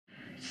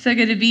So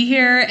good to be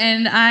here,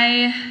 and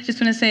I just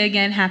want to say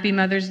again, happy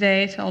Mother's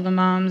Day to all the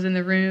moms in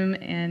the room,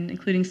 and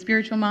including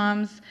spiritual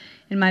moms.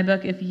 In my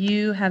book, if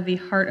you have the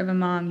heart of a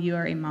mom, you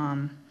are a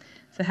mom.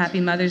 So happy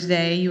Mother's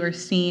Day. You are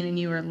seen and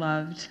you are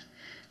loved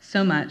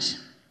so much.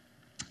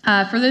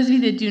 For those of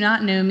you that do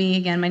not know me,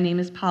 again, my name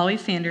is Polly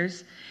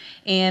Sanders,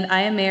 and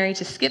I am married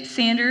to Skip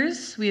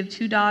Sanders. We have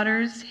 2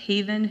 daughters,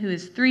 Haven, who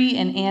is 3,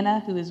 and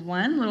Anna, who is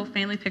 1. Little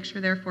family picture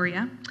there for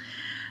you.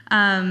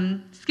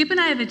 Skip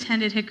and I have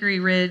attended Hickory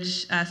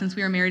Ridge since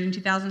we were married in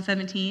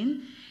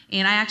 2017,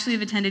 and I actually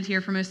have attended here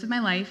for most of my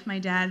life. My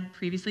dad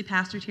previously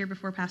pastored here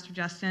before Pastor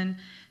Justin,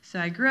 so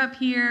I grew up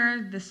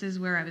here. This is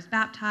where I was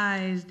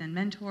baptized and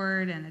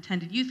mentored and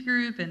attended youth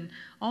group and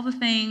all the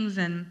things,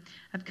 and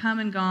I've come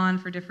and gone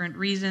for different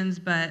reasons,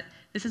 but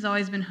this has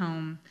always been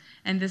home,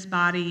 and this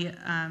body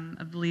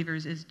of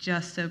believers is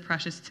just so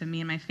precious to me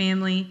and my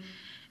family.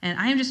 And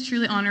I am just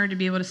truly honored to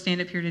be able to stand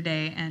up here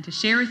today and to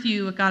share with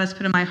you what God has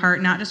put in my heart,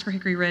 not just for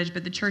Hickory Ridge,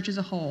 but the church as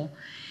a whole.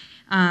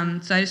 So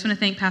I just want to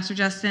thank Pastor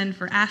Justin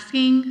for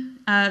asking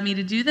me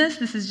to do this.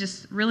 This is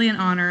just really an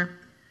honor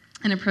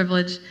and a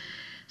privilege.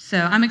 So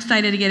I'm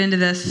excited to get into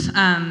this.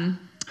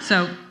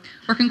 So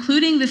we're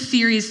concluding this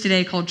series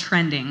today called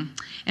Trending.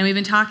 And we've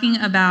been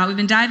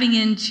diving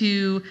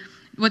into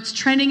what's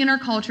trending in our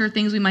culture,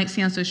 things we might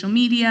see on social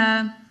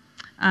media,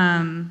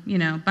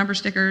 bumper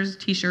stickers,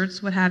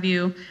 t-shirts, what have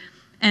you.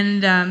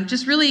 And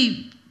just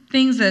really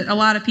things that a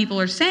lot of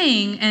people are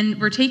saying, and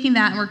we're taking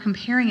that and we're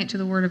comparing it to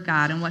the Word of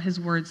God and what His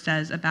Word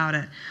says about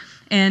it.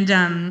 And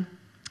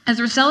as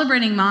we're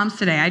celebrating moms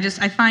today,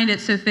 I find it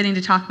so fitting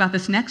to talk about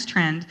this next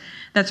trend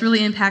that's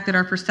really impacted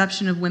our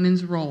perception of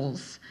women's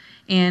roles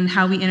and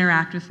how we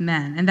interact with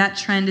men. And that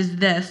trend is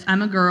this: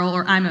 I'm a girl,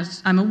 or I'm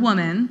a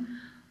woman.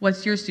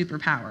 What's your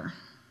superpower?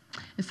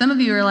 And some of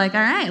you are like,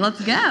 all right,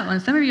 let's go.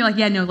 And some of you are like,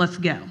 yeah, no, let's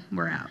go.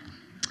 We're out.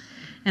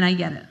 And I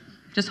get it.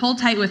 Just hold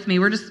tight with me.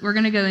 We're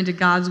going to go into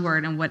God's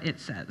word and what it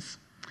says.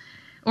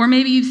 Or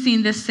maybe you've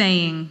seen this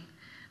saying,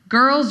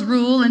 girls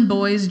rule and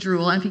boys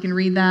drool. I don't know if you can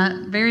read that.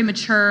 Very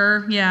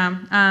mature,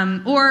 yeah.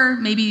 Or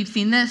maybe you've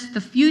seen this,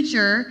 the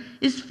future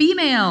is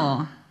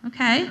female.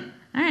 Okay,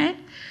 all right.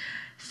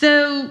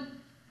 So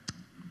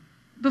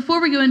before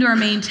we go into our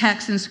main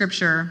text in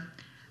Scripture,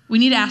 we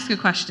need to ask a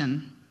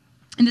question.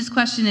 And this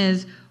question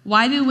is,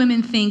 why do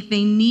women think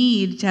they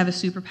need to have a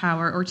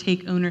superpower or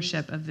take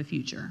ownership of the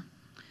future?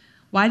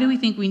 Why do we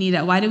think we need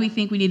that? Why do we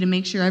think we need to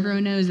make sure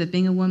everyone knows that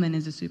being a woman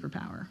is a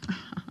superpower?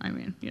 I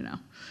mean,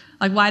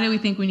 why do we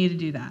think we need to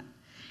do that?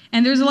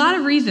 And there's a lot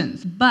of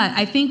reasons, but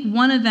I think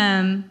one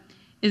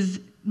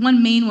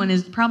main one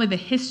is probably the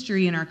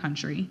history in our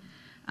country,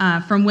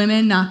 from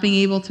women not being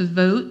able to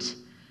vote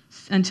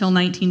until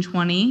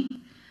 1920,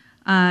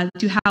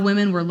 to how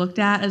women were looked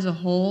at as a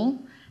whole,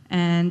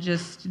 and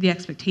just the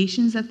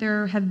expectations that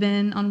there have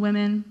been on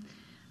women.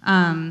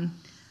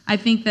 I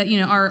think that,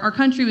 our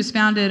country was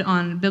founded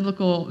on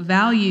biblical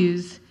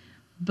values,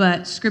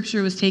 but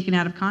Scripture was taken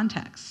out of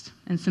context,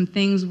 and some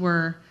things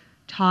were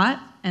taught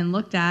and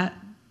looked at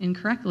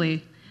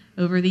incorrectly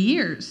over the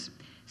years.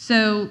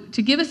 So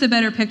to give us a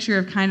better picture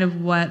of kind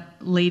of what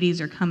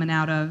ladies are coming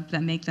out of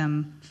that make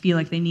them feel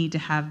like they need to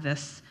have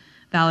this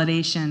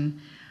validation,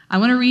 I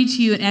want to read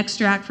to you an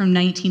extract from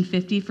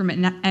 1950 from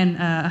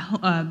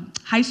a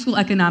high school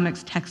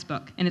economics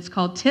textbook, and it's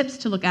called Tips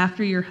to Look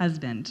After Your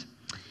Husband.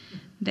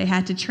 They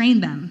had to train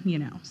them,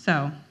 So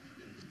I'm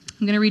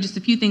going to read just a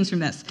few things from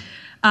this.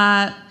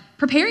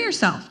 Prepare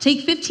yourself.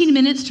 Take 15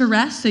 minutes to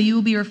rest so you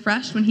will be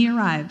refreshed when he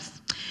arrives.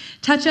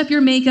 Touch up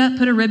your makeup,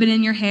 put a ribbon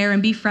in your hair,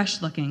 and be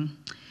fresh looking.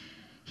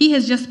 He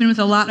has just been with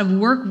a lot of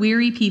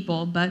work-weary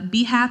people, but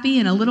be happy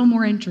and a little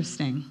more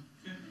interesting.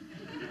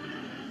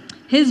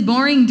 His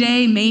boring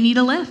day may need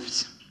a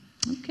lift.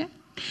 Okay.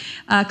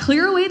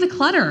 Clear away the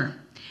clutter.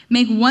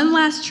 Make one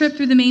last trip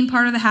through the main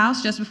part of the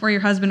house just before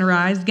your husband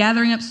arrives,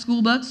 gathering up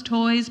school books,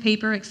 toys,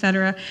 paper,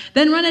 etc.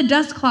 Then run a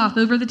dust cloth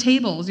over the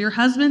tables. Your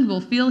husband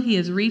will feel he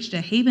has reached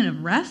a haven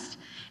of rest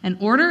and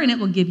order, and it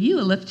will give you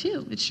a lift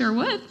too. It sure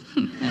would.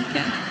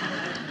 Okay.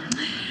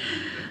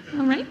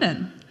 All right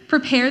then.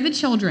 Prepare the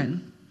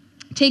children.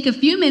 Take a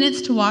few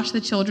minutes to wash the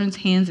children's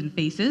hands and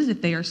faces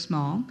if they are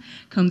small.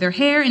 Comb their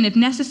hair, and if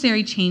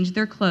necessary, change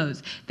their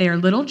clothes. They are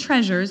little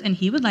treasures, and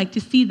he would like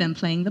to see them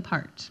playing the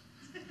part.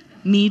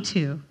 Me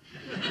too.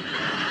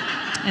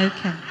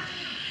 Okay.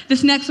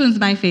 This next one's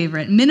my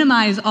favorite.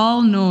 Minimize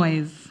all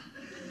noise.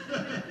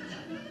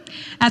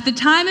 At the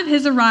time of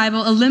his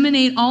arrival,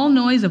 eliminate all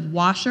noise of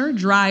washer,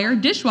 dryer,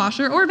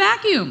 dishwasher, or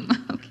vacuum.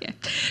 Okay.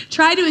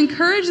 Try to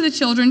encourage the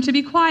children to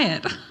be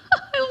quiet.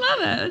 I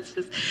love it. It's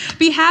just,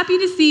 be happy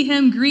to see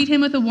him, greet him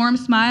with a warm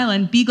smile,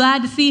 and be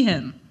glad to see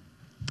him.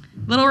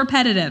 Little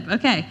repetitive.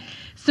 Okay.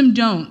 Some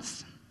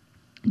don'ts.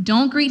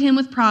 Don't greet him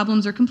with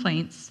problems or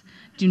complaints.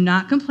 Do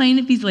not complain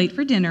if he's late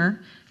for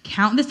dinner.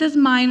 Count this as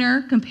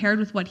minor compared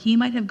with what he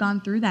might have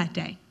gone through that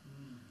day.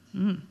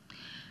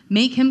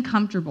 Make him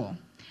comfortable.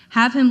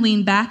 Have him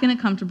lean back in a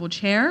comfortable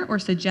chair or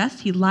suggest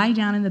he lie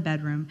down in the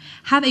bedroom.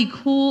 Have a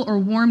cool or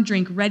warm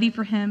drink ready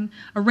for him.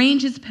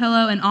 Arrange his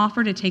pillow and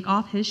offer to take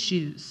off his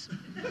shoes.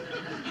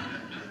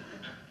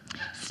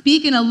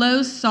 Speak in a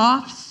low,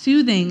 soft,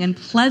 soothing, and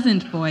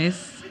pleasant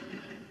voice.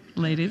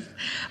 Ladies,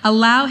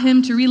 allow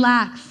him to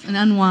relax and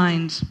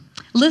unwind.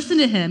 Listen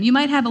to him. You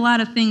might have a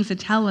lot of things to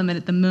tell him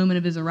at the moment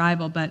of his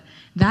arrival, but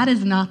that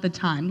is not the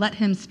time. Let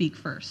him speak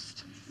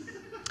first.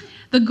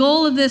 The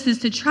goal of this is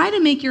to try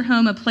to make your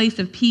home a place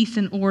of peace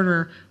and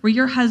order where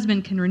your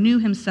husband can renew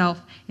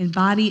himself in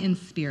body and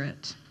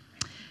spirit.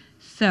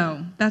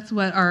 So that's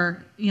what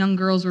our young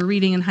girls were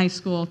reading in high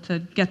school to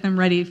get them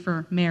ready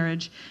for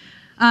marriage.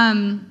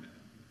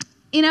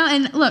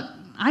 And look,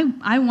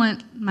 I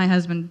want my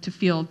husband to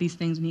feel these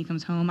things when he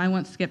comes home. I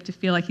want Skip to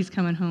feel like he's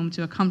coming home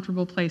to a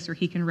comfortable place where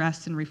he can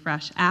rest and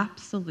refresh.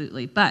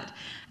 Absolutely. But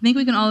I think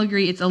we can all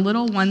agree it's a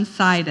little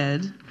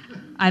one-sided.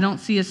 I don't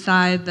see a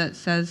side that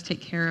says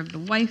take care of the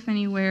wife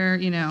anywhere,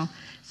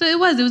 So it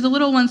was a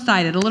little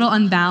one-sided, a little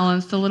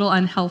unbalanced, a little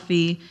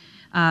unhealthy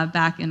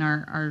back in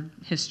our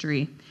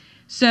history.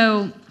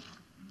 So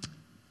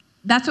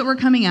that's what we're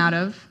coming out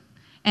of.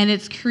 And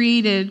it's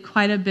created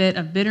quite a bit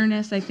of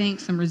bitterness, I think,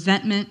 some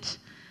resentment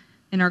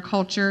in our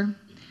culture.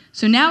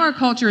 So now our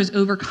culture is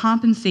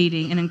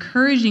overcompensating and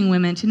encouraging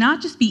women to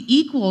not just be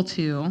equal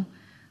to,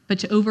 but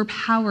to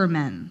overpower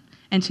men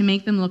and to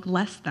make them look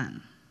less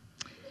than.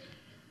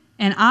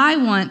 And I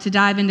want to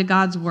dive into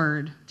God's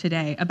word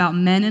today about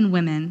men and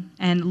women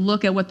and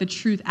look at what the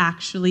truth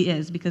actually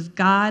is, because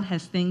God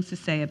has things to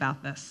say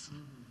about this.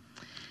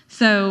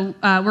 So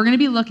we're going to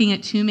be looking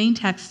at two main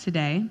texts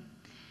today.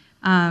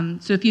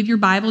 So if you have your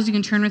Bibles, you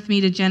can turn with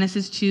me to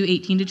Genesis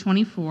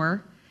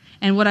 2:18-24.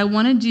 And what I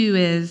want to do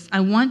is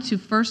I want to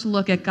first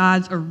look at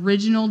God's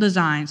original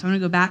design. So I'm going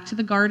to go back to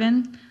the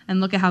garden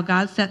and look at how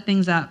God set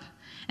things up.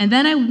 And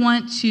then I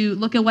want to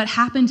look at what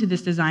happened to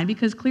this design,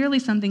 because clearly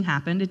something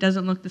happened. It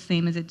doesn't look the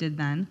same as it did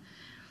then.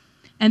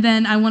 And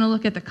then I want to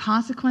look at the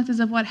consequences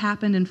of what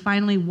happened, and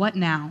finally, what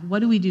now? What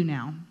do we do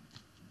now?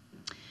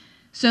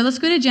 So let's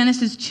go to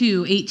Genesis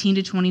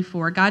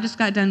 2:18-24. God just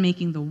got done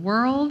making the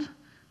world.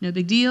 No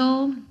big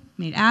deal.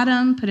 Made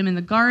Adam, put him in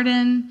the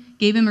garden,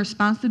 gave him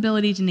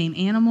responsibility to name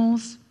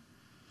animals.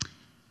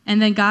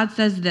 And then God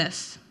says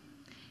this: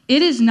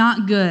 "It is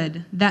not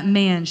good that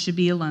man should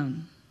be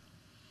alone.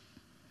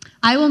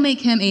 I will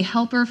make him a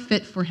helper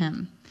fit for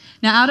him."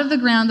 Now out of the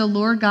ground the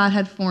Lord God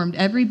had formed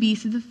every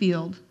beast of the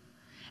field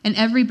and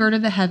every bird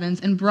of the heavens,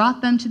 and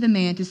brought them to the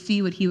man to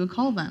see what he would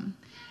call them.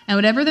 And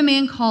whatever the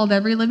man called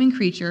every living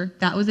creature,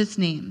 that was its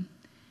name.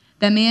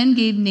 The man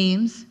gave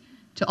names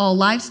to all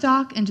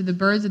livestock, and to the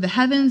birds of the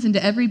heavens, and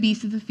to every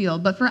beast of the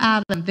field. But for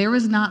Adam there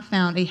was not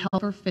found a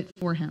helper fit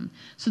for him.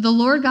 So the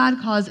Lord God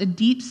caused a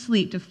deep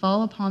sleep to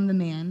fall upon the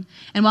man,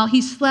 and while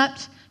he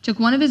slept, took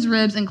one of his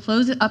ribs and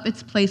closed it up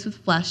its place with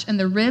flesh. And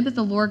the rib that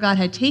the Lord God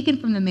had taken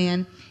from the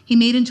man, he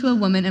made into a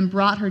woman and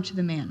brought her to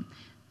the man.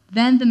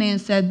 Then the man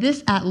said,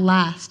 "This at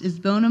last is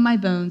bone of my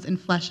bones and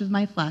flesh of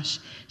my flesh.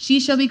 She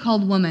shall be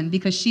called woman,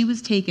 because she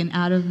was taken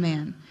out of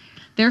man.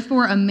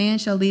 Therefore a man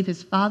shall leave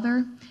his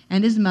father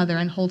and his mother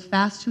and hold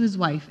fast to his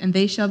wife, and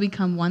they shall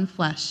become one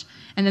flesh.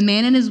 And the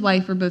man and his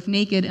wife were both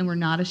naked and were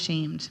not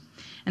ashamed."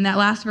 And that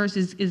last verse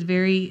is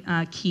very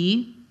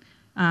key.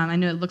 I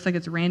know it looks like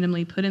it's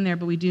randomly put in there,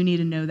 but we do need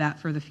to know that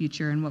for the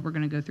future and what we're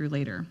going to go through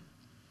later.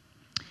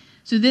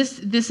 So this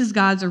is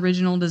God's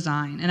original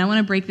design, and I want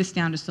to break this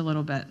down just a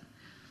little bit.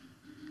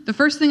 The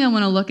first thing I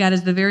want to look at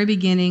is the very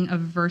beginning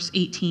of verse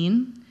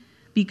 18,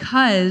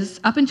 because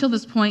up until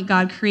this point,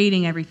 God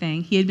creating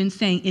everything, he had been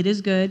saying, "It is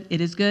good, it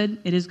is good,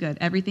 it is good."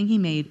 Everything he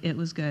made, it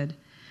was good.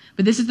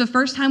 But this is the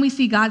first time we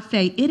see God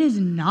say, "It is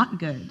not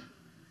good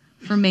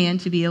for man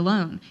to be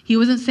alone." He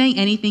wasn't saying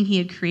anything he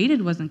had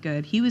created wasn't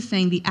good. He was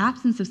saying the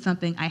absence of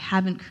something I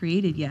haven't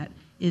created yet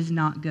is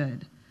not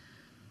good.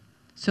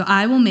 So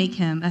I will make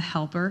him a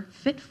helper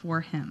fit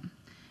for him.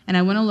 And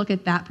I want to look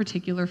at that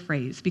particular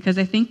phrase, because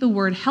I think the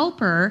word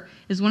helper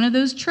is one of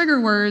those trigger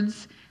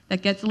words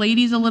that gets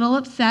ladies a little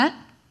upset.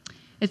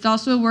 It's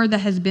also a word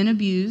that has been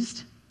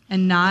abused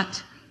and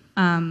not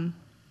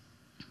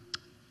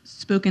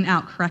spoken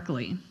out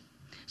correctly.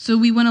 So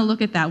we want to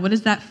look at that. What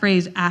does that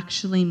phrase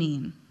actually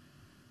mean?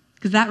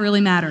 Because that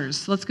really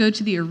matters. Let's go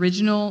to the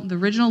original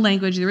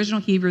language, the original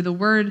Hebrew. The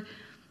word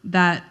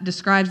that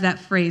describes that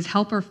phrase,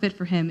 helper fit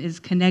for him,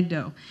 is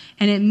kenegdo.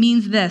 And it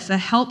means this: a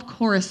help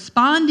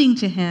corresponding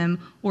to him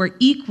or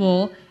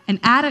equal and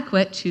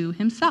adequate to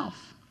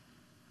himself.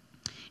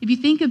 If you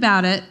think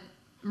about it,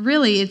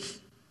 really it's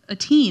a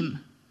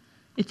team.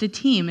 It's a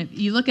team. If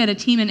you look at a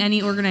team in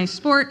any organized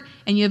sport,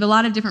 and you have a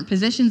lot of different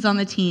positions on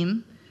the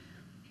team,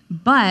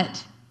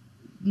 but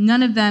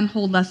none of them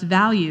hold less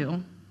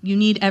value. You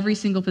need every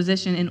single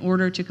position in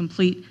order to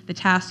complete the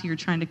task you're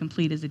trying to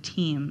complete as a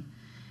team.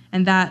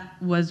 And that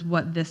was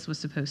what this was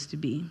supposed to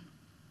be.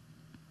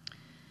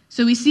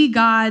 So we see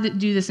God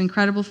do this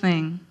incredible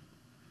thing,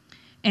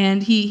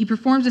 and he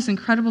performs this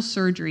incredible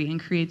surgery and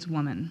creates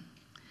woman.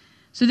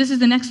 So this is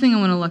the next thing I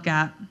want to look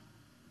at.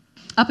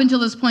 Up until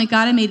this point,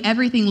 God had made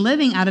everything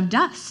living out of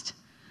dust.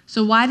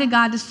 So why did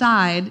God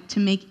decide to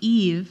make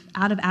Eve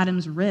out of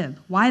Adam's rib?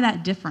 Why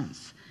that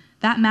difference?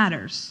 That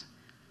matters.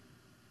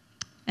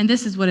 And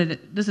this is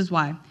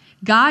why.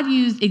 God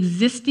used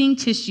existing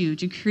tissue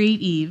to create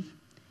Eve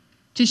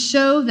to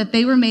show that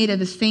they were made of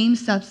the same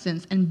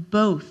substance and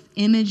both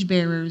image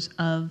bearers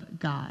of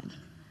God.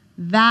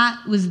 That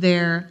was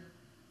their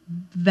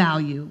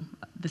value,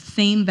 the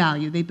same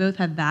value. They both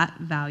had that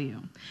value.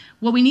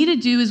 What we need to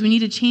do is we need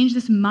to change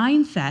this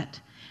mindset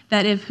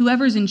that if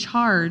whoever's in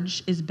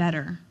charge is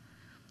better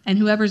and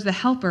whoever's the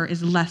helper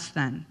is less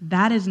than.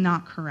 That is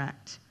not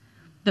correct.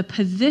 The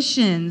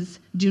positions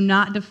do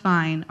not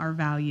define our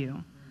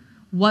value.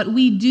 What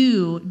we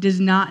do does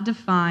not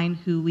define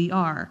who we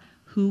are.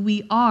 Who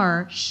we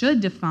are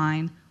should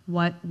define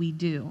what we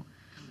do.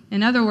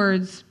 In other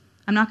words,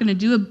 I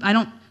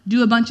don't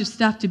do a bunch of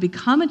stuff to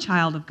become a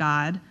child of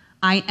God.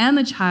 I am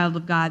a child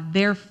of God,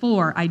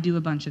 therefore I do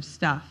a bunch of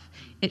stuff.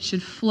 It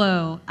should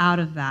flow out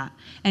of that.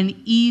 And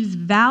Eve's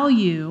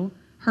value,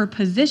 her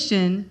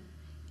position,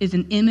 is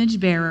an image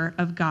bearer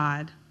of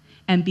God.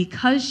 And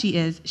because she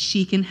is,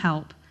 she can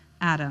help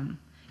Adam.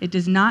 It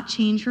does not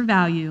change her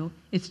value.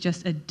 It's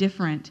just a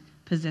different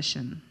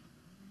position.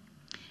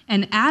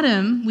 And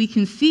Adam, we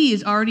can see,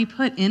 is already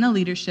put in a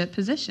leadership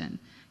position.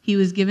 He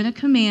was given a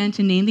command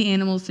to name the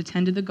animals to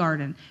tend to the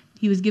garden.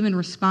 He was given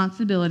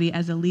responsibility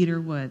as a leader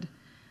would.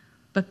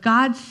 But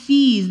God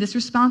sees this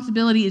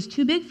responsibility is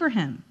too big for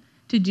him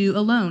to do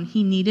alone.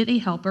 He needed a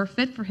helper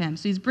fit for him.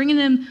 So he's bringing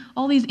him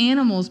all these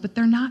animals, but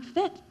they're not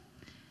fit.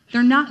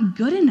 They're not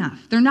good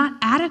enough. They're not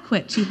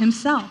adequate to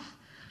himself.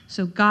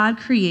 So God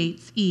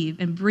creates Eve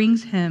and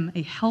brings him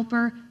a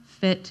helper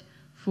fit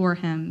for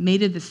him,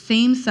 made of the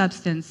same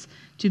substance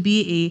to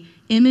be an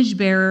image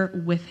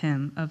bearer with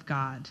him of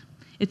God.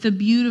 It's a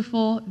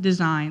beautiful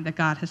design that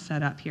God has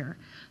set up here.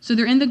 So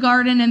they're in the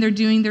garden and they're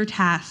doing their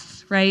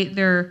tasks, right?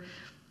 They're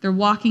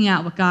walking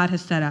out what God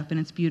has set up, and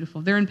it's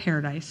beautiful. They're in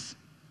paradise.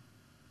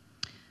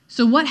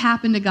 So what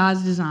happened to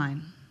God's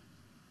design?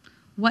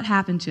 What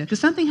happened to it? Because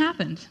something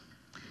happened.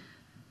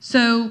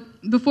 So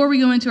before we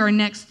go into our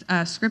next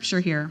scripture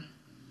here,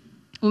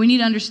 what we need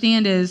to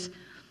understand is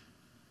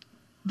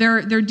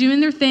they're doing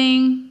their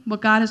thing, what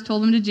God has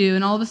told them to do,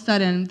 and all of a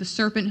sudden, the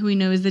serpent, who we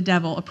know is the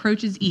devil,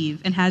 approaches Eve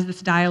and has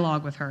this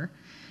dialogue with her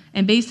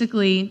and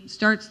basically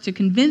starts to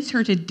convince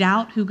her to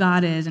doubt who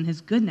God is and his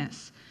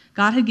goodness.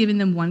 God had given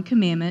them one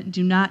commandment: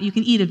 you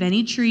can eat of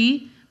any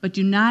tree, but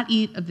do not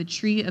eat of the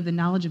tree of the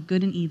knowledge of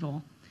good and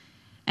evil.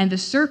 And the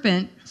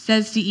serpent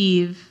says to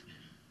Eve,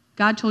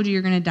 God told you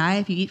you're going to die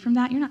if you eat from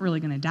that. You're not really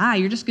going to die.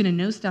 You're just going to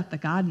know stuff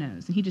that God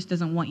knows, and he just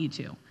doesn't want you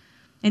to.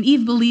 And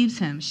Eve believes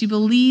him. She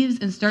believes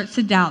and starts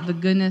to doubt the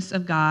goodness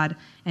of God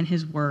and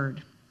his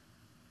word.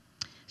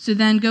 So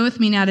then go with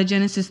me now to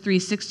Genesis 3,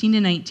 16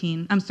 to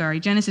 19.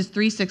 Genesis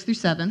 3, 6 through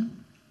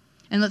 7.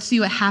 And let's see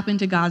what happened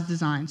to God's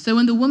design. So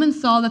when the woman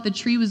saw that the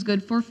tree was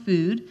good for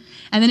food,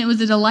 and then it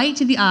was a delight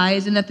to the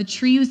eyes, and that the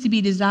tree was to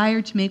be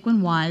desired to make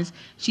one wise,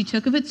 she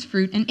took of its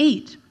fruit and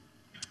ate.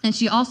 And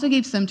she also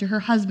gave some to her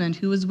husband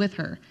who was with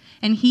her,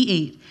 and he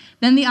ate.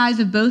 Then the eyes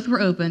of both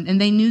were opened,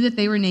 and they knew that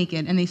they were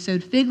naked, and they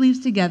sewed fig leaves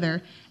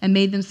together and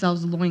made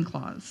themselves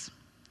loincloths.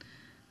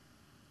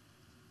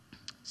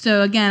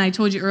 So again, I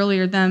told you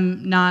earlier,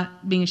 them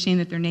not being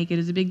ashamed that they're naked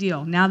is a big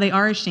deal. Now they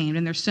are ashamed,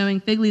 and they're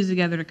sewing fig leaves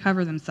together to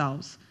cover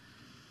themselves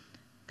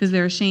because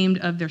they're ashamed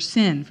of their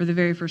sin for the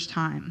very first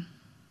time.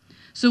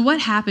 So what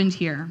happened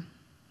here?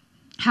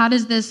 How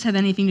does this have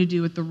anything to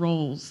do with the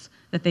roles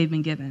that they've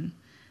been given?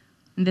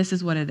 And this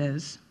is what it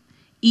is.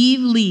 Eve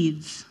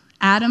leads,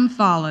 Adam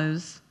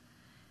follows.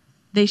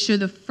 They show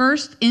the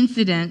first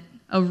incident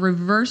of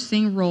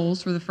reversing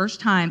roles for the first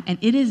time, and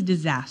it is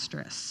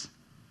disastrous.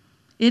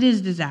 It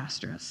is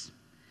disastrous.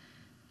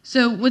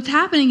 So what's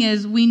happening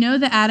is we know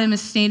that Adam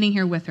is standing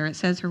here with her. It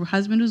says her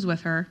husband was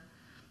with her,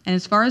 and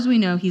as far as we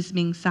know, he's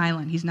being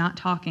silent. He's not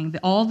talking.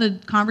 All the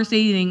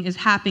conversating is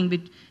happening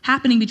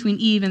between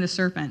Eve and the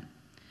serpent.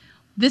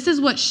 This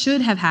is what should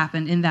have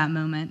happened in that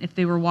moment if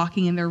they were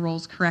walking in their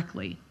roles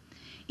correctly.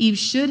 Eve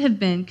should have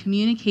been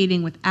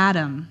communicating with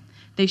Adam.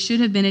 They should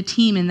have been a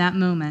team in that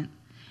moment.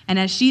 And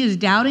as she is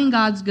doubting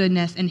God's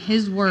goodness and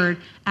his word,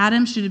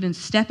 Adam should have been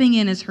stepping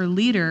in as her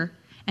leader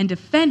and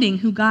defending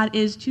who God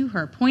is to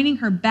her, pointing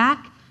her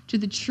back to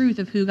the truth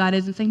of who God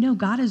is and saying, no,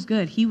 God is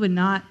good. He would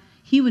not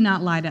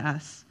lie to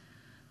us.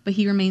 But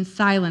he remains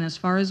silent as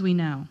far as we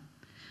know.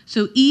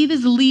 So Eve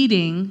is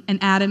leading and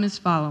Adam is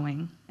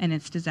following, and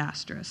it's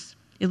disastrous.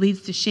 It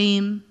leads to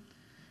shame,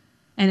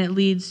 and it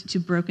leads to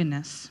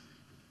brokenness.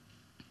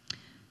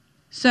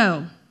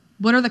 So,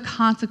 what are the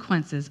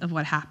consequences of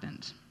what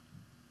happened?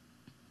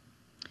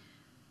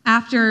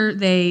 After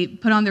they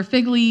put on their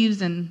fig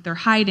leaves and they're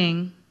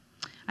hiding,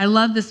 I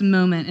love this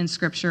moment in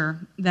Scripture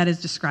that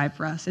is described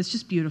for us. It's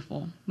just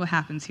beautiful what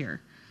happens here.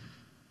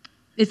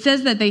 It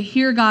says that they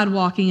hear God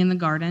walking in the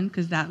garden,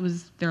 because that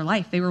was their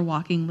life. They were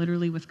walking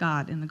literally with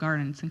God in the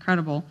garden. It's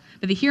incredible.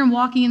 But they hear him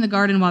walking in the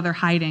garden while they're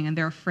hiding, and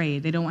they're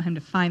afraid. They don't want him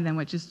to find them,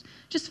 which is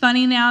just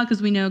funny now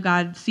because we know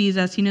God sees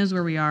us. He knows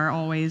where we are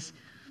always.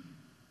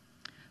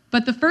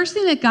 But the first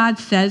thing that God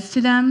says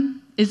to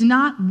them is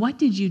not, what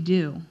did you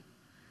do?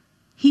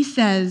 He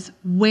says,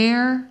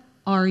 where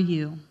are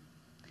you?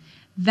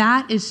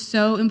 That is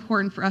so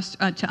important for us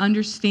to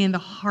understand the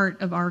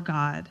heart of our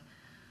God.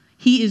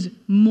 He is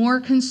more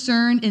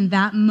concerned in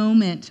that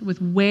moment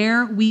with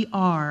where we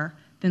are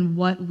than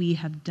what we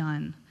have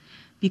done,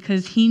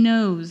 because he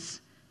knows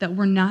that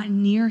we're not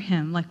near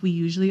him like we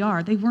usually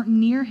are. They weren't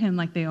near him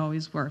like they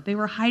always were. They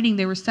were hiding.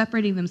 They were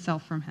separating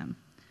themselves from him.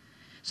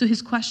 So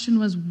his question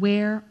was,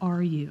 where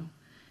are you?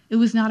 It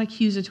was not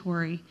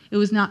accusatory. It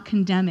was not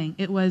condemning.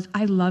 It was,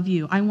 I love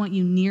you. I want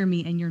you near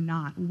me, and you're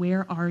not.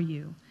 Where are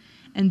you?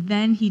 And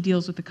then he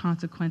deals with the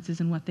consequences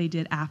and what they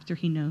did after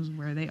he knows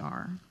where they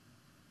are.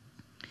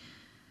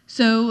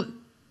 So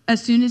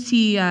as soon as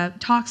he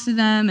talks to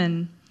them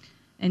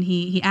and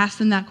he asks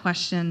them that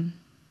question,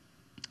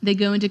 they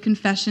go into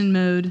confession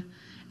mode.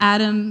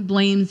 Adam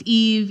blames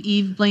Eve.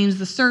 Eve blames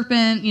the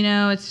serpent.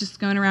 It's just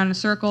going around in a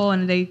circle,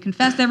 and they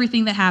confess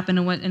everything that happened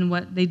and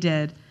what they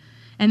did.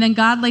 And then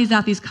God lays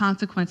out these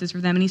consequences for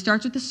them. And he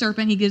starts with the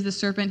serpent. He gives the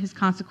serpent his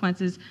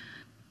consequences.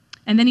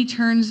 And then he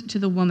turns to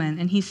the woman,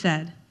 and he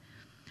said,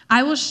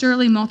 I will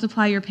surely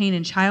multiply your pain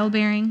in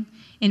childbearing.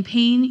 In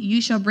pain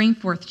you shall bring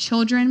forth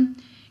children.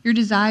 Your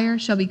desire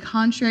shall be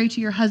contrary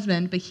to your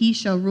husband, but he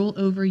shall rule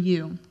over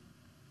you.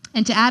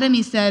 And to Adam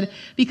he said,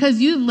 because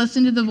you have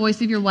listened to the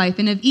voice of your wife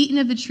and have eaten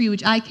of the tree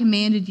which I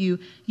commanded you,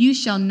 you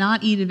shall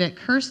not eat of it.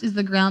 Cursed is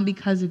the ground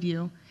because of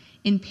you.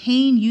 In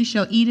pain you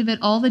shall eat of it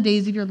all the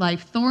days of your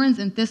life. Thorns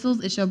and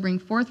thistles it shall bring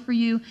forth for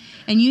you,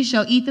 and you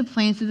shall eat the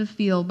plants of the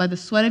field. By the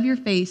sweat of your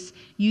face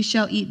you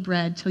shall eat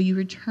bread till you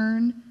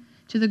return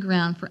to the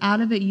ground, for out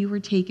of it you were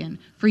taken.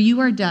 For you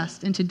are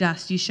dust, and to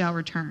dust you shall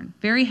return.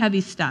 Very heavy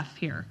stuff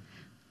here.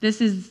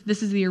 This is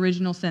the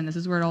original sin. This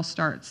is where it all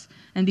starts.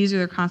 And these are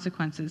their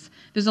consequences.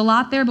 There's a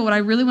lot there, but what I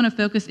really want to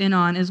focus in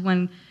on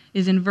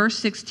is in verse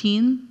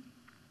 16,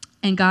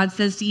 and God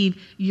says to Eve,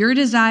 your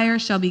desire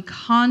shall be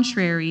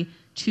contrary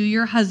to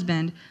your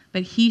husband,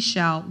 but he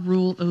shall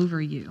rule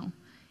over you.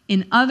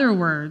 In other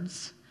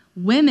words,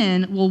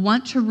 women will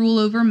want to rule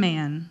over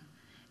man,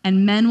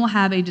 and men will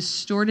have a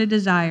distorted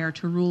desire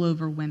to rule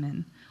over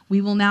women.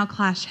 We will now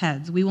clash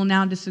heads. We will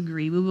now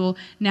disagree. We will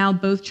now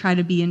both try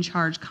to be in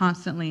charge,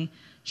 constantly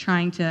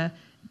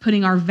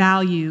putting our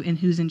value in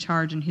who's in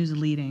charge and who's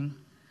leading.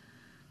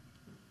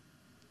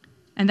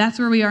 And that's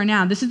where we are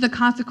now. This is the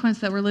consequence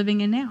that we're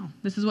living in now.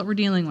 This is what we're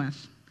dealing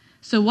with.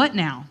 So what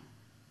now?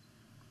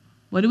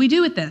 What do we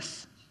do with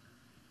this?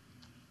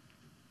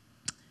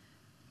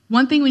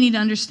 One thing we need to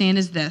understand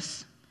is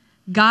this.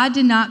 God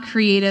did not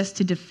create us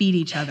to defeat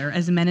each other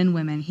as men and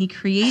women. He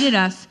created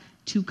us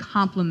to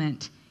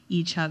complement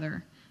each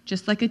other.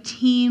 Just like a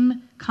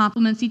team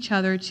complements each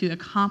other to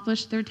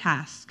accomplish their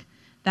task,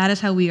 that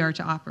is how we are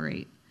to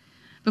operate.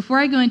 Before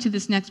I go into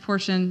this next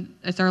portion,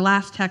 it's our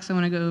last text I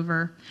want to go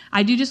over,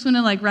 I do just want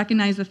to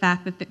recognize the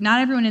fact that not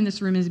everyone in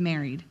this room is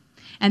married.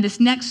 And this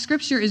next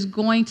scripture is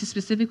going to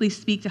specifically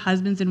speak to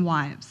husbands and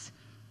wives.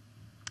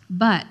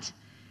 But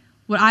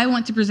what I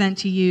want to present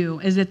to you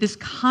is that this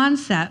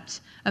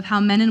concept of how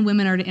men and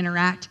women are to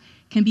interact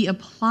can be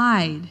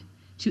applied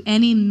to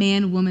any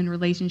man-woman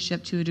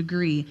relationship to a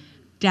degree.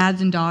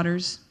 Dads and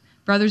daughters,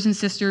 brothers and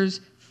sisters,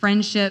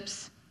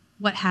 friendships,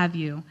 what have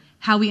you.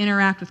 How we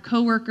interact with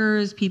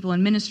coworkers, people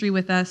in ministry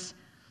with us.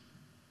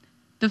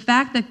 The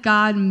fact that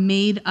God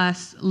made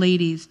us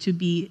ladies to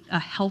be a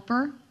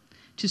helper,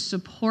 to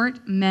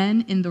support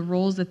men in the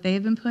roles that they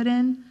have been put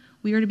in.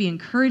 We are to be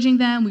encouraging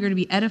them. We are to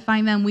be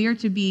edifying them. We are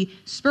to be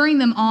spurring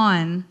them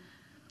on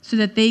so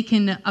that they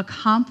can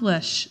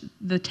accomplish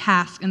the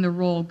task and the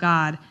role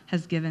God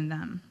has given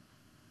them.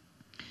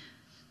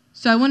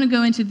 So I want to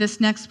go into this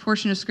next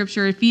portion of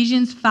Scripture,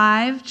 Ephesians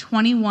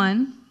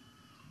 5:21.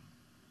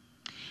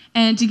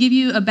 And to give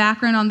you a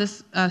background on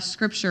this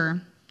Scripture,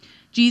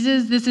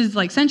 this is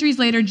centuries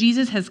later,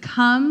 Jesus has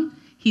come.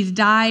 He's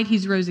died,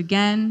 he's rose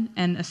again,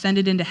 and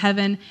ascended into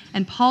heaven.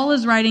 And Paul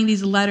is writing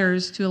these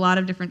letters to a lot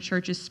of different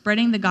churches,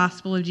 spreading the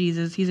gospel of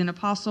Jesus. He's an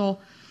apostle,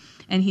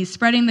 and he's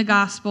spreading the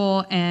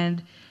gospel,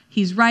 and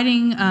he's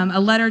writing a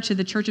letter to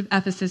the church of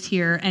Ephesus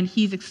here, and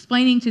he's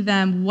explaining to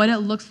them what it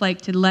looks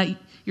like to let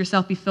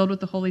yourself be filled with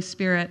the Holy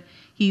Spirit.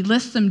 He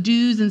lists some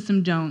do's and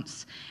some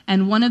don'ts.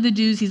 And one of the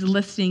do's he's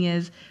listing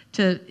is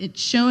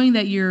showing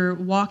that you're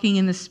walking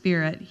in the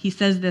Spirit. He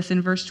says this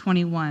in verse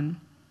 21.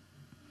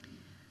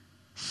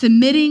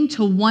 Submitting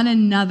to one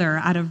another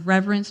out of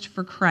reverence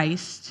for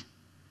Christ.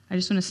 I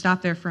just want to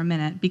stop there for a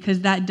minute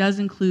because that does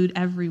include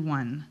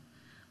everyone.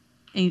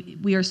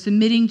 We are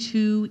submitting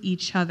to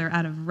each other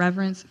out of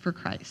reverence for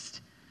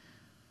Christ.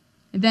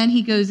 And then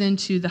he goes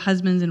into the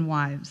husbands and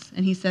wives,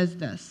 and he says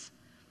this.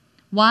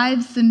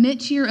 Wives, submit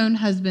to your own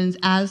husbands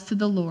as to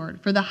the Lord,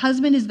 for the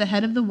husband is the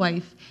head of the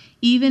wife,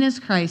 even as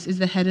Christ is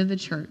the head of the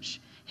church,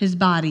 his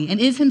body, and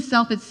is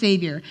himself its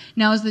Savior.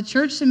 Now, as the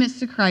church submits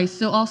to Christ,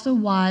 so also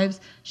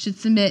wives should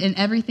submit in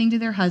everything to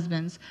their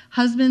husbands.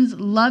 Husbands,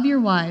 love your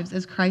wives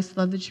as Christ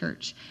loved the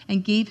church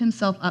and gave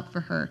himself up for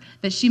her,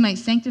 that she might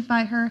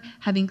sanctify her,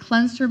 having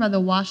cleansed her by the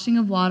washing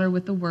of water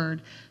with the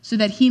word, so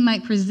that he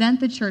might present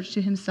the church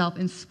to himself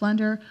in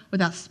splendor,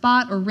 without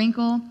spot or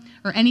wrinkle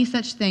or any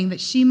such thing, that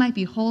she might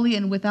be holy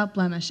and without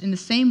blemish. In the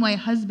same way,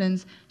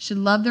 husbands should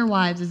love their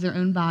wives as their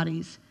own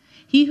bodies.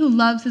 He who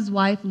loves his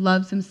wife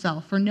loves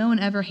himself, for no one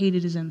ever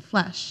hated his own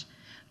flesh,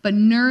 but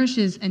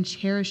nourishes and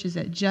cherishes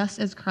it, just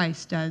as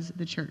Christ does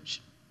the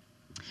church.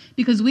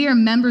 Because we are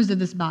members of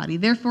this body,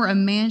 therefore a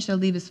man shall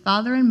leave his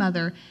father and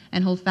mother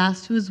and hold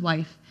fast to his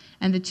wife,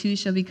 and the two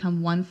shall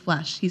become one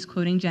flesh. He's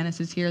quoting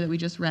Genesis here that we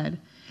just read.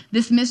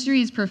 This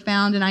mystery is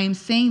profound, and I am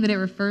saying that it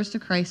refers to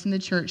Christ and the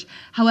church.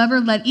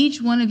 However, let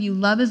each one of you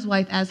love his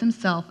wife as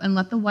himself, and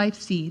let the wife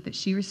see that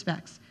she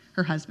respects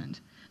her husband.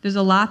 There's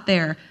a lot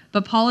there,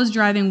 but Paul is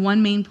driving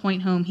one main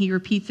point home. He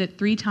repeats it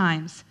 3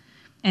 times,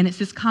 and it's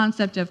this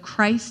concept of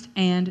Christ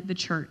and the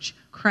church.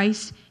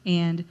 Christ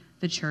and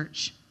the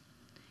church.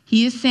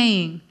 He is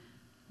saying,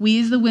 we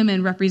as the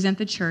women represent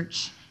the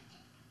church,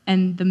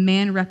 and the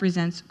man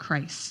represents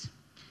Christ.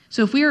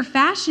 So if we are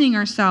fashioning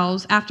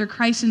ourselves after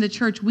Christ and the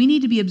church, we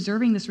need to be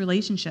observing this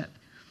relationship.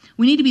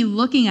 We need to be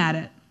looking at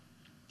it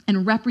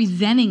and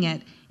representing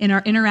it in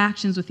our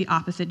interactions with the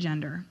opposite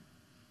gender.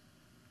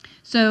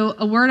 So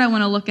a word I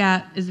want to look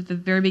at is at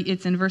the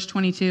it's in verse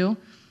 22,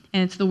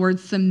 and it's the word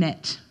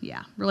submit.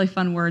 Yeah, really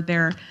fun word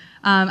there.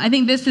 I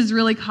think this has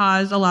really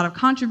caused a lot of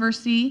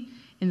controversy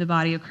in the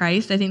body of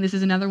Christ. I think this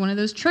is another one of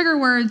those trigger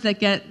words that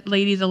get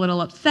ladies a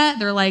little upset.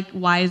 They're like,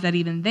 why is that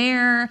even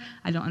there?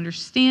 I don't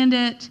understand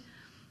it.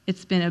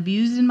 It's been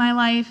abused in my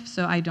life,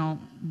 so I don't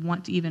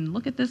want to even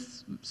look at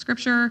this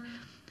scripture,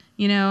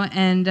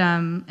 and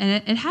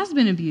it has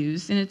been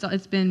abused, and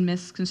it's been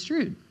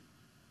misconstrued.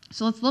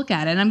 So let's look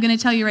at it. And I'm going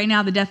to tell you right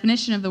now, the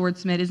definition of the word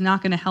submit is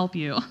not going to help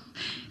you.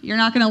 You're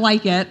not going to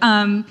like it.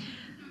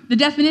 The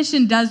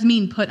definition does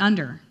mean put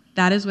under.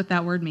 That is what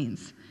that word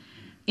means.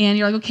 And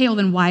you're like, okay, well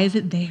then why is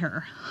it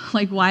there?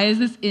 Like, why is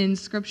this in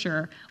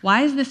Scripture?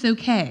 Why is this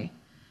okay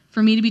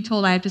for me to be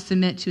told I have to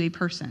submit to a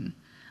person?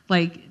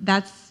 Like,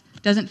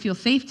 doesn't feel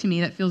safe to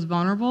me. That feels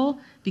vulnerable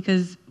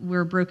because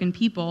we're broken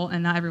people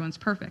and not everyone's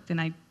perfect. And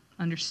I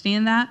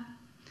understand that.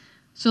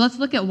 So let's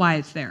look at why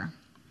it's there.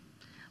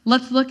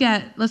 Let's look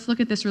at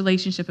this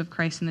relationship of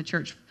Christ and the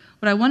church.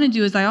 What I want to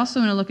do is I also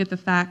want to look at the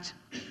fact,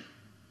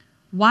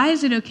 why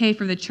is it okay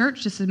for the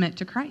church to submit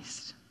to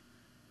Christ?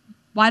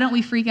 Why don't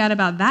we freak out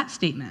about that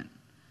statement?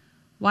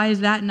 Why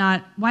is that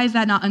not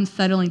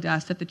unsettling to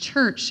us that the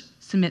church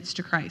submits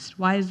to Christ?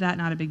 Why is that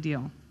not a big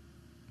deal?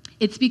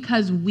 It's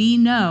because we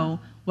know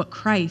what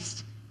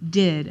Christ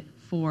did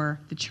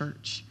for the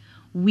church.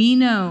 We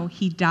know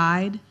he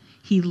died,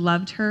 he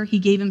loved her, he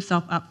gave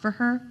himself up for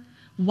her.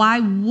 Why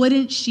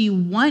wouldn't she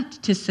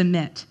want to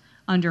submit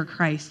under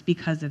Christ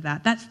because of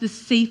that? That's the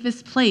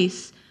safest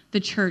place the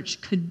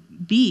church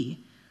could be.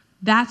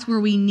 That's where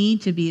we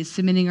need to be, is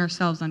submitting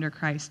ourselves under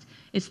Christ.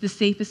 It's the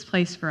safest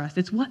place for us.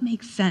 It's what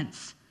makes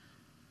sense.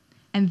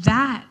 And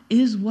that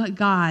is what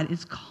God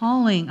is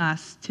calling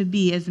us to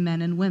be as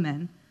men and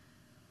women.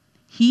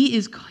 He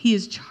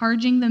is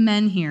charging the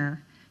men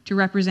here to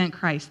represent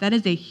Christ. That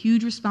is a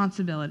huge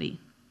responsibility.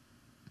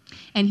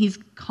 And he's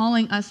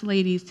calling us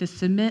ladies to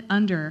submit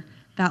under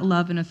that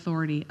love and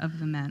authority of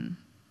the men.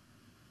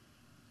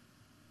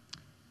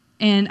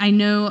 And I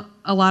know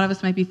a lot of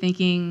us might be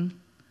thinking,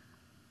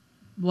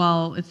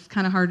 well, it's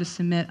kind of hard to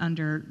submit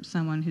under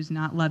someone who's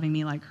not loving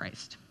me like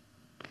Christ.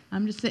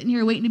 I'm just sitting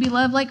here waiting to be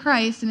loved like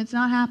Christ, and it's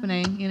not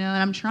happening, and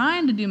I'm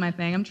trying to do my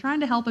thing. I'm trying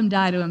to help him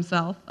die to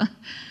himself.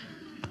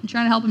 I'm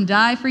trying to help him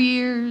die for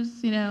years,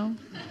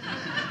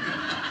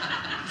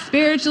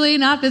 spiritually,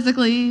 not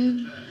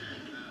physically.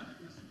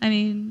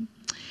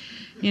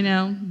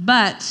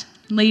 But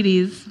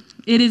ladies,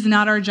 it is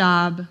not our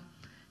job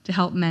to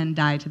help men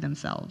die to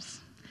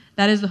themselves.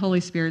 That is the Holy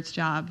Spirit's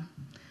job.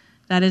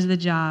 That is the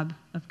job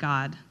of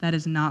God. That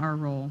is not our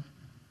role.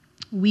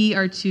 We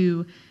are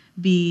to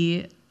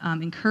be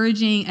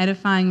encouraging,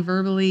 edifying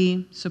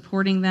verbally,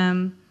 supporting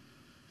them.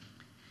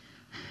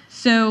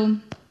 So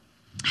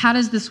how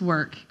does this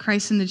work?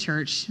 Christ in the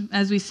church.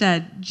 As we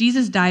said,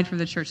 Jesus died for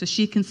the church so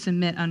she can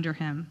submit under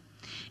him.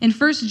 In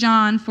 1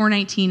 John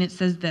 4:19, it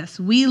says this: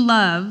 we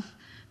love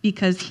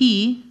because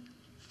he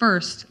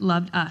first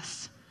loved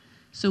us.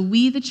 So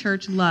we, the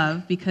church,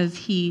 love because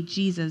he,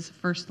 Jesus,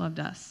 first loved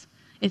us.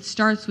 It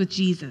starts with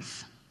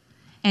Jesus.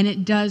 And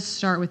it does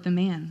start with the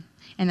man.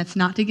 And it's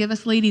not to give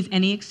us ladies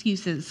any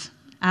excuses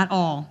at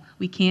all.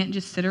 We can't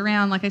just sit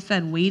around, like I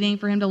said, waiting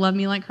for him to love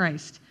me like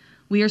Christ.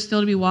 We are still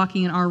to be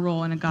walking in our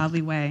role in a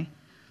godly way.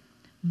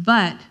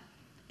 But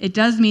it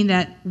does mean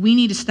that we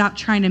need to stop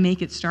trying to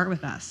make it start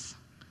with us.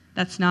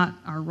 That's not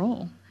our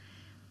role.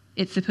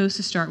 It's supposed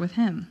to start with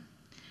him.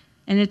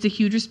 And it's a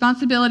huge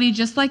responsibility,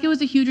 just like it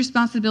was a huge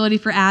responsibility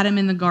for Adam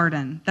in the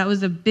garden. That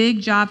was a big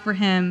job for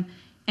him,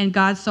 and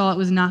God saw it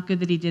was not good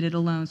that he did it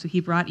alone, so he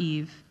brought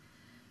Eve.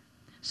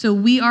 So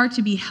we are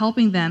to be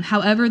helping them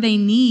however they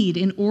need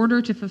in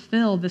order to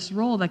fulfill this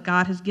role that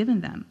God has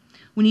given them.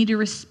 We need to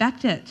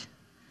respect it.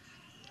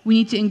 We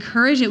need to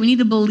encourage it. We need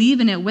to believe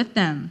in it with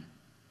them.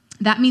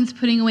 That means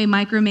putting away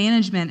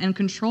micromanagement and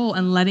control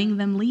and letting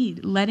them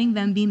lead, letting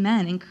them be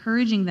men,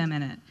 encouraging them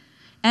in it,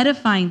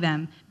 edifying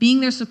them,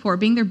 being their support,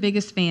 being their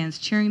biggest fans,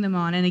 cheering them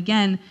on. And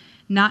again,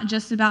 not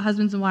just about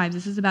husbands and wives.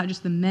 This is about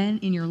just the men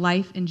in your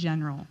life in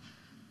general.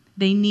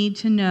 They need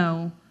to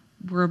know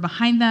we're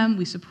behind them,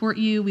 we support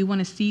you, we want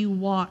to see you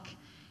walk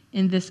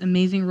in this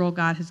amazing role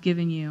God has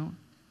given you.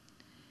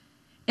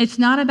 It's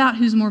not about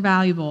who's more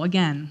valuable.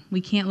 Again, we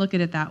can't look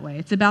at it that way.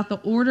 It's about the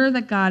order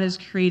that God has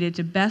created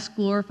to best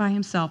glorify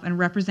himself and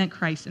represent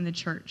Christ in the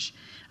church.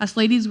 Us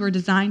ladies were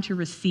designed to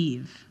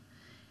receive,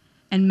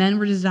 and men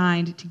were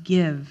designed to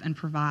give and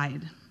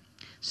provide.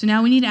 So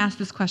now we need to ask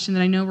this question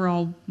that I know we're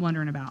all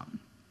wondering about.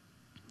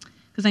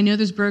 Because I know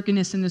there's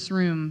brokenness in this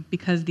room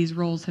because these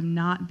roles have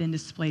not been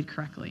displayed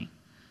correctly.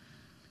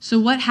 So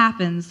what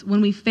happens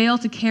when we fail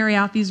to carry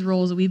out these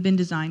roles that we've been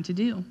designed to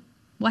do?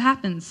 What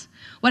happens?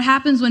 What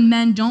happens when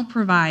men don't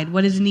provide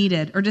what is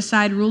needed or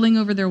decide ruling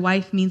over their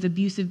wife means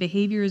abusive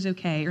behavior is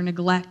okay or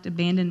neglect,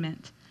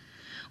 abandonment?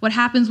 What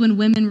happens when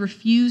women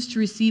refuse to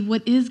receive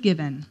what is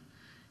given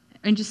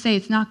and just say,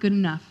 it's not good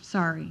enough,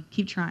 sorry,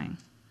 keep trying?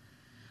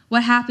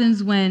 What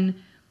happens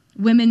when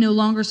women no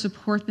longer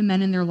support the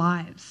men in their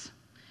lives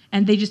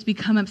and they just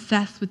become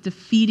obsessed with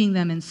defeating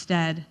them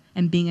instead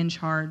and being in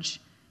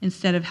charge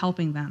instead of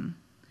helping them?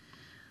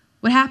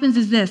 What happens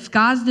is this: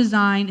 God's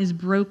design is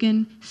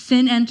broken,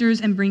 sin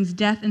enters and brings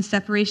death and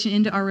separation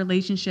into our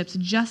relationships,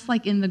 just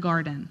like in the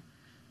garden.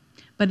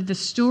 But the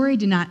story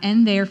did not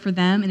end there for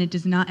them, and it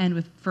does not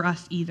end for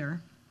us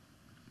either.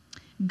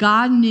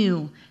 God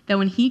knew that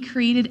when he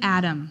created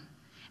Adam,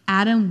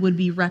 Adam would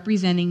be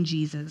representing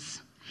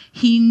Jesus.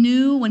 He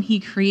knew when he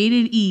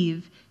created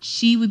Eve,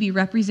 she would be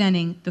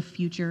representing the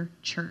future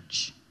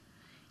church.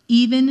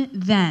 Even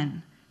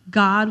then,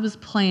 God was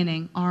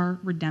planning our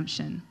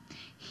redemption.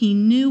 He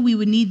knew we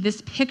would need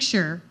this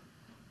picture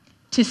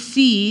to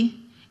see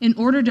in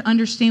order to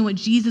understand what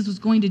Jesus was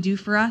going to do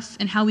for us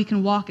and how we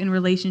can walk in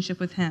relationship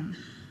with him.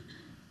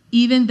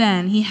 Even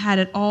then, he had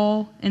it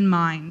all in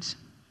mind.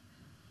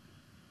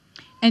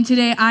 And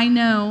today, I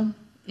know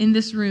in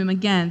this room,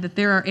 again, that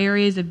there are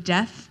areas of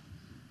death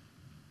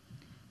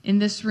in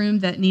this room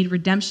that need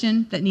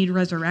redemption, that need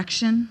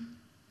resurrection.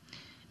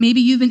 Maybe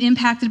you've been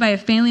impacted by a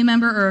family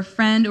member or a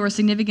friend or a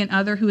significant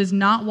other who has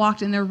not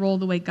walked in their role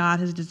the way God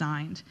has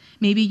designed.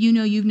 Maybe you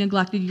know you've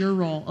neglected your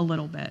role a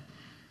little bit,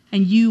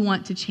 and you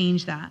want to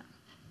change that.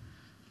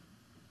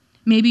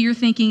 Maybe you're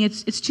thinking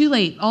it's too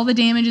late. All the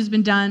damage has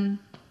been done.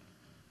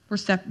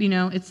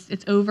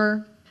 It's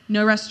over.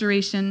 No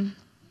restoration,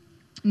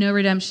 no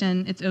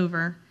redemption. It's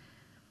over.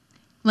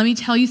 Let me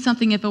tell you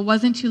something. If it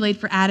wasn't too late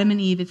for Adam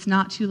and Eve, it's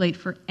not too late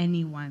for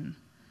anyone.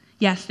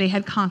 Yes, they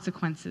had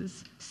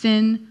consequences.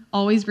 Sin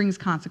always brings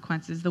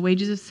consequences. The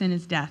wages of sin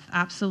is death.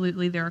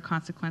 Absolutely, there are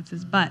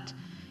consequences. But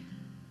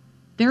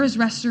there is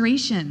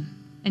restoration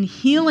and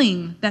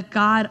healing that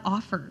God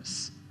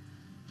offers.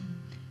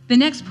 The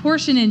next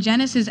portion in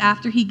Genesis,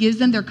 after he gives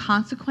them their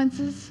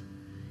consequences,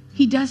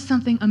 he does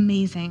something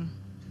amazing,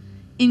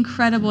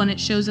 incredible, and it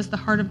shows us the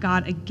heart of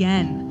God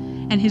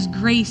again and his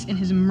grace and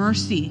his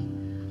mercy.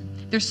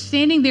 They're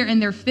standing there in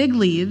their fig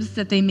leaves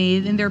that they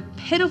made in their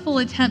pitiful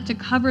attempt to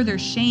cover their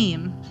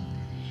shame.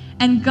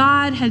 And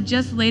God had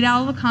just laid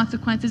out all the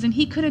consequences, and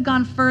he could have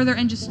gone further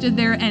and just stood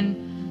there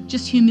and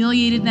just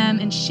humiliated them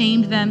and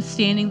shamed them,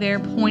 standing there,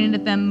 pointed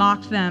at them,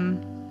 mocked them.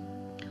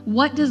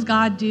 What does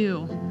God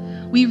do?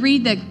 We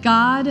read that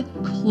God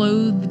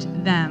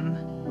clothed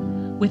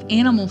them with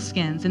animal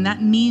skins, and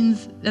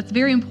that's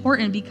very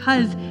important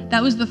because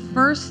that was the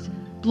first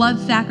blood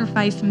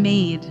sacrifice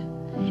made.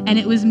 And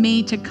it was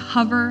made to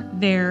cover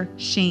their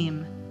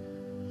shame.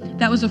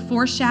 That was a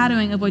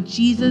foreshadowing of what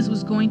Jesus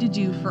was going to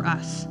do for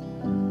us.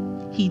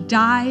 He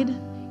died,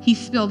 he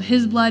spilled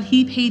his blood,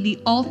 he paid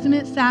the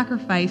ultimate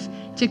sacrifice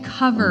to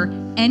cover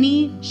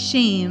any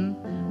shame,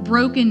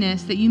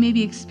 brokenness that you may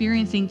be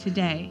experiencing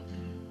today.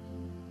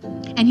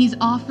 And he's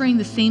offering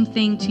the same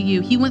thing to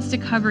you. He wants to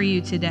cover you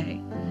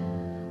today.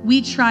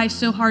 We try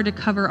so hard to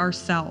cover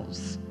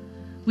ourselves.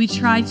 We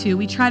try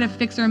to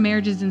fix our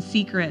marriages in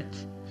secret.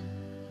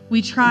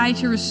 We try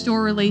to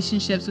restore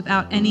relationships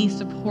without any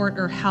support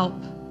or help.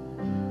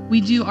 We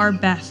do our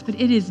best, but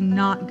it is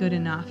not good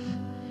enough.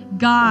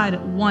 God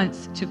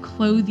wants to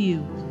clothe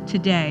you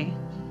today.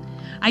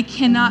 I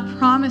cannot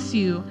promise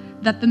you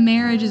that the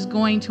marriage is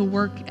going to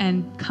work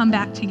and come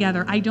back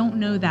together. I don't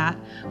know that.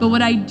 But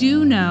what I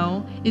do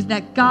know is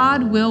that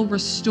God will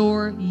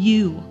restore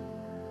you.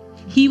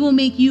 He will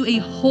make you a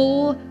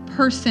whole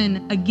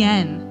person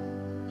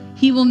again.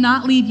 He will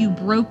not leave you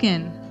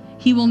broken.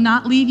 He will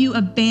not leave you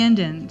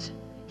abandoned.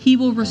 He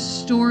will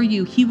restore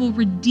you. He will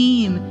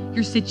redeem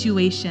your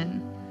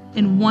situation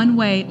in one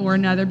way or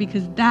another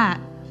because that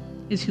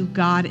is who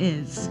God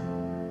is.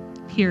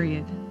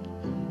 Period.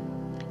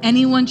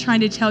 Anyone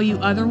trying to tell you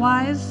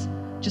otherwise,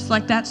 just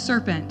like that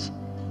serpent,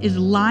 is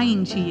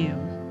lying to you.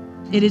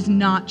 It is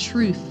not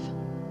truth.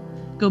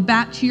 Go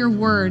back to your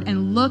word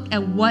and look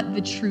at what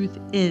the truth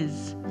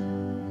is.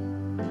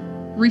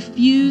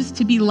 Refuse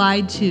to be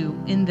lied to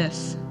in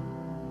this.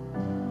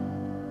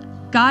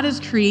 God has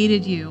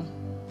created you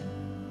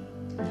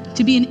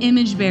to be an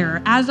image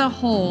bearer. As a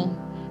whole,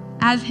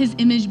 as his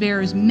image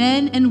bearers,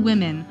 men and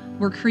women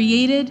were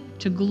created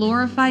to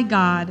glorify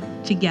God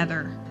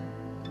together.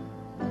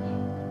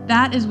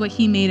 That is what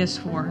he made us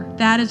for.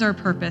 That is our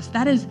purpose.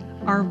 That is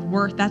our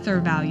worth. That's our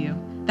value.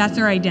 That's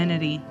our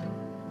identity.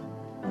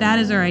 That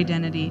is our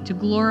identity, to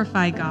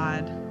glorify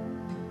God.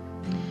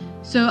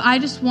 So I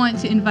just want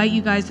to invite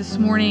you guys this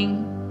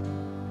morning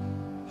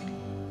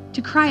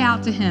to cry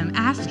out to him.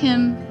 Ask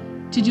him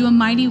to do a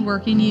mighty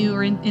work in you,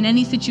 or in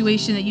any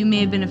situation that you may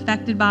have been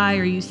affected by,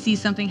 or you see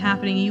something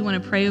happening and you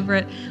want to pray over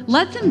it.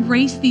 Let's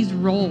embrace these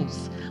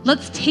roles.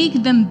 Let's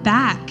take them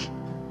back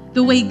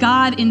the way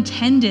God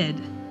intended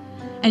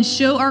and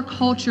show our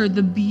culture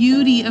the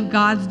beauty of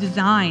God's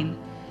design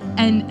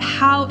and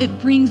how it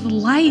brings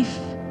life.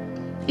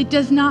 It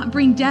does not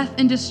bring death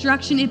and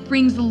destruction. It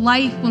brings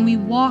life when we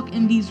walk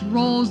in these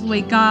roles the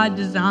way God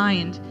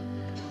designed.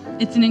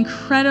 It's an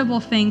incredible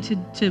thing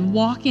to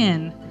walk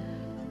in.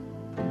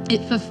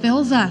 It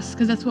fulfills us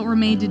because that's what we're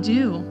made to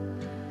do.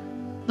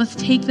 Let's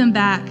take them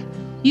back.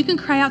 You can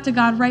cry out to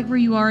God right where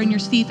you are in your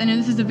seats. I know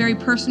this is a very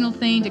personal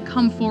thing to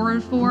come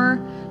forward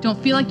for.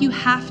 Don't feel like you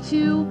have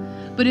to,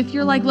 but if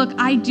you're like, look,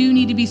 I do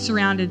need to be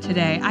surrounded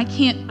today. I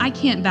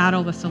can't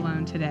battle this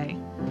alone today.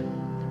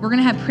 We're going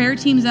to have prayer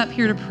teams up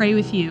here to pray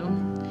with you.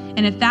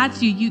 And if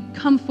that's you, you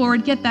come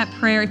forward, get that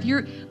prayer. If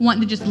you're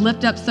wanting to just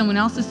lift up someone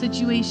else's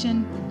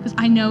situation, because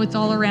I know it's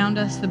all around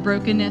us, the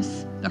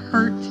brokenness, the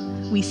hurt.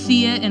 We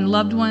see it in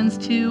loved ones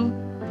too.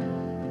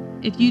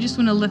 If you just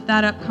want to lift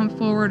that up, come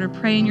forward or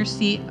pray in your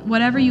seat.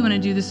 Whatever you want to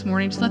do this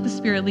morning, just let the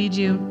Spirit lead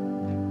you.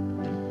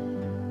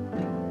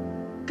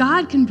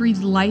 God can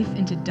breathe life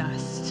into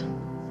dust.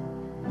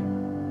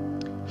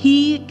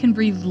 He can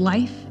breathe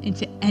life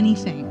into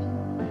anything.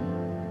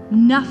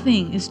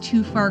 Nothing is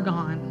too far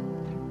gone.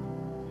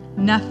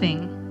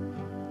 Nothing.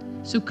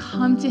 So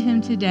come to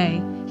him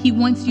today. He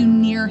wants you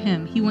near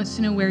him. He wants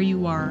to know where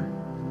you are.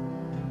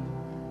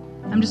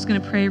 I'm just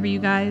going to pray over you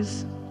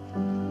guys.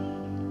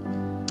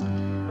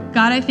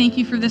 God, I thank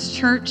you for this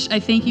church. I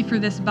thank you for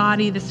this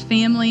body, this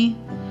family.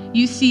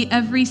 You see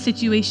every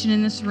situation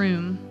in this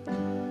room.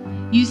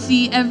 You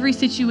see every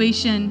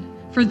situation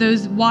for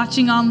those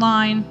watching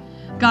online,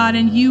 God,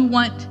 and you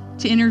want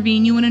to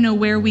intervene. You want to know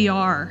where we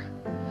are.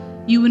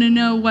 You want to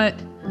know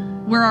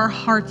where our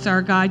hearts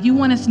are, God. You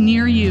want us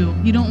near you.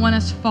 You don't want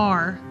us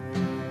far.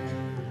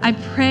 I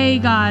pray,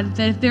 God,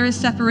 that if there is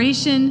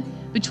separation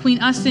between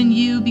us and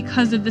you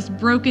because of this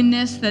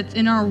brokenness that's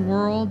in our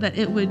world, that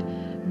it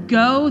would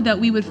go, that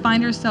we would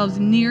find ourselves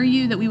near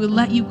you, that we would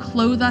let you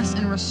clothe us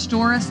and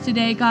restore us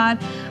today, God.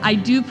 I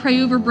do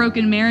pray over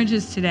broken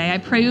marriages today. I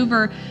pray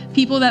over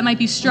people that might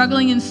be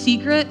struggling in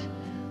secret.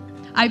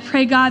 I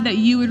pray, God, that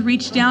you would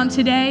reach down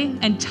today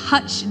and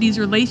touch these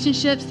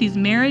relationships, these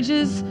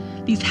marriages,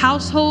 these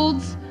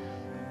households.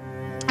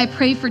 I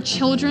pray for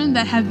children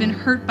that have been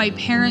hurt by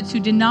parents who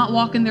did not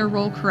walk in their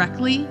role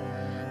correctly,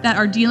 that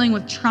are dealing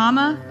with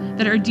trauma,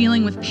 that are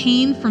dealing with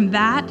pain from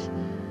that.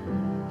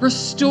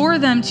 Restore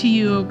them to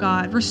you, oh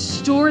God.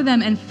 Restore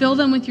them and fill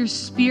them with your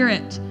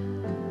Spirit.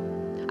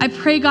 I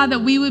pray, God,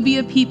 that we would be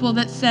a people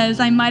that says,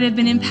 I might have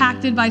been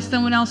impacted by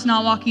someone else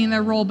not walking in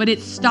their role, but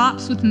it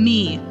stops with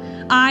me.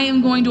 I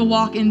am going to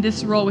walk in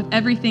this role with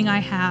everything I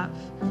have.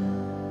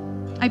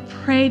 I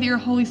pray that your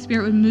Holy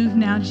Spirit would move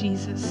now,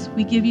 Jesus.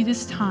 We give you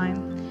this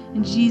time.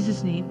 In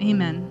Jesus' name,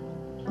 amen.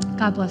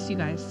 God bless you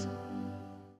guys.